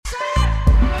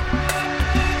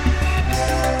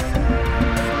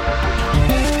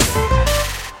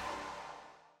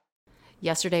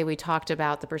Yesterday, we talked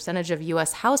about the percentage of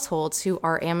U.S. households who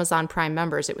are Amazon Prime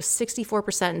members. It was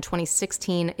 64% in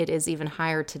 2016. It is even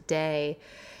higher today.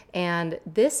 And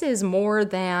this is more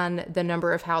than the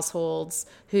number of households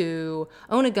who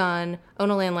own a gun, own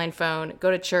a landline phone,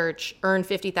 go to church, earn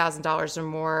 $50,000 or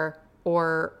more,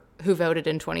 or who voted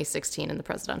in 2016 in the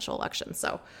presidential election.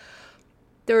 So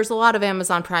there's a lot of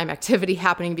Amazon Prime activity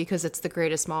happening because it's the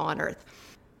greatest mall on earth.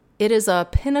 It is a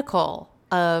pinnacle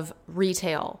of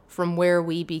retail from where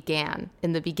we began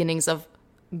in the beginnings of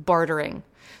bartering.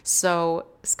 So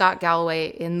Scott Galloway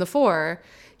in The Four,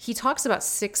 he talks about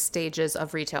 6 stages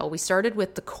of retail. We started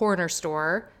with the corner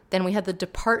store, then we had the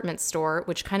department store,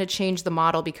 which kind of changed the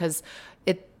model because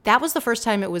that was the first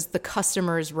time it was the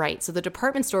customer's right. So the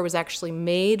department store was actually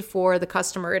made for the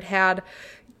customer. It had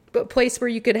a place where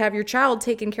you could have your child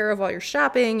taken care of while you're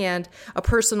shopping and a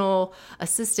personal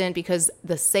assistant because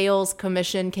the sales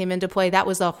commission came into play. That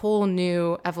was a whole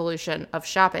new evolution of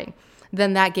shopping.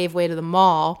 Then that gave way to the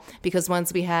mall because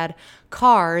once we had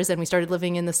cars and we started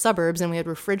living in the suburbs and we had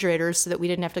refrigerators so that we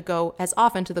didn't have to go as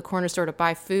often to the corner store to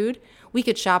buy food, we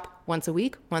could shop once a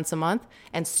week, once a month,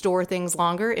 and store things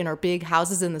longer in our big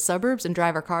houses in the suburbs and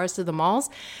drive our cars to the malls.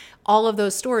 All of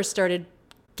those stores started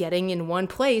getting in one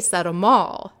place at a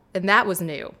mall, and that was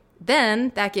new.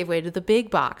 Then that gave way to the big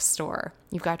box store.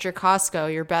 You've got your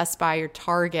Costco, your Best Buy, your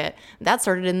Target. That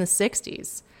started in the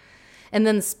 60s. And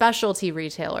then specialty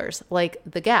retailers like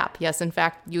the Gap. Yes, in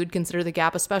fact, you would consider the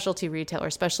Gap a specialty retailer,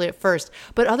 especially at first.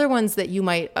 But other ones that you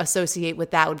might associate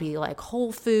with that would be like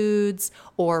Whole Foods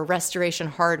or Restoration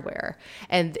Hardware.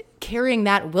 And carrying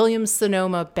that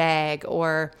Williams-Sonoma bag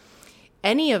or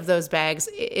any of those bags,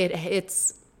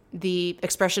 it's the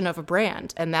expression of a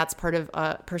brand, and that's part of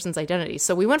a person's identity.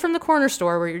 So we went from the corner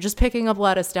store where you're just picking up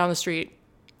lettuce down the street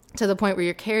to the point where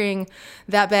you're carrying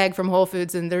that bag from Whole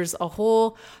Foods, and there's a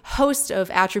whole host of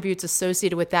attributes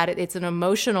associated with that. It's an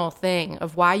emotional thing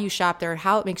of why you shop there,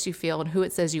 how it makes you feel, and who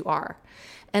it says you are.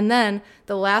 And then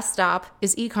the last stop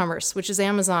is e-commerce, which is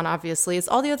Amazon, obviously. It's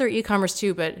all the other e-commerce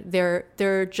too, but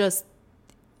they're just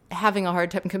having a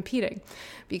hard time competing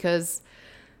because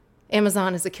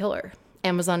Amazon is a killer.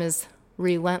 Amazon is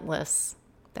relentless.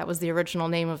 That was the original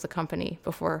name of the company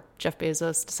before Jeff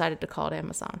Bezos decided to call it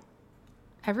Amazon.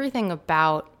 Everything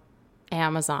about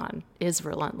Amazon is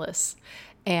relentless.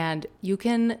 And you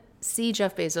can see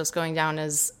Jeff Bezos going down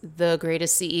as the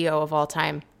greatest CEO of all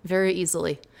time very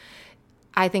easily.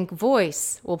 I think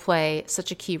voice will play such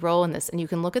a key role in this. And you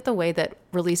can look at the way that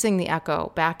releasing the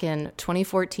Echo back in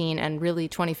 2014 and really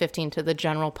 2015 to the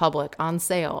general public on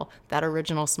sale, that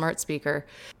original smart speaker,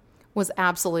 was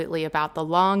absolutely about the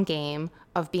long game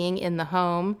of being in the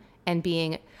home and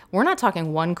we're not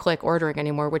talking one-click ordering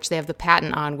anymore, which they have the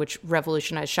patent on, which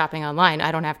revolutionized shopping online.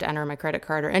 I don't have to enter my credit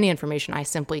card or any information. I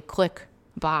simply click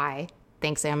buy,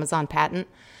 thanks Amazon patent.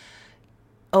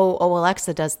 Oh,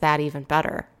 Alexa does that even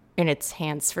better, and it's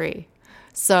hands-free.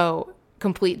 So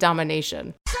complete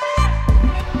domination.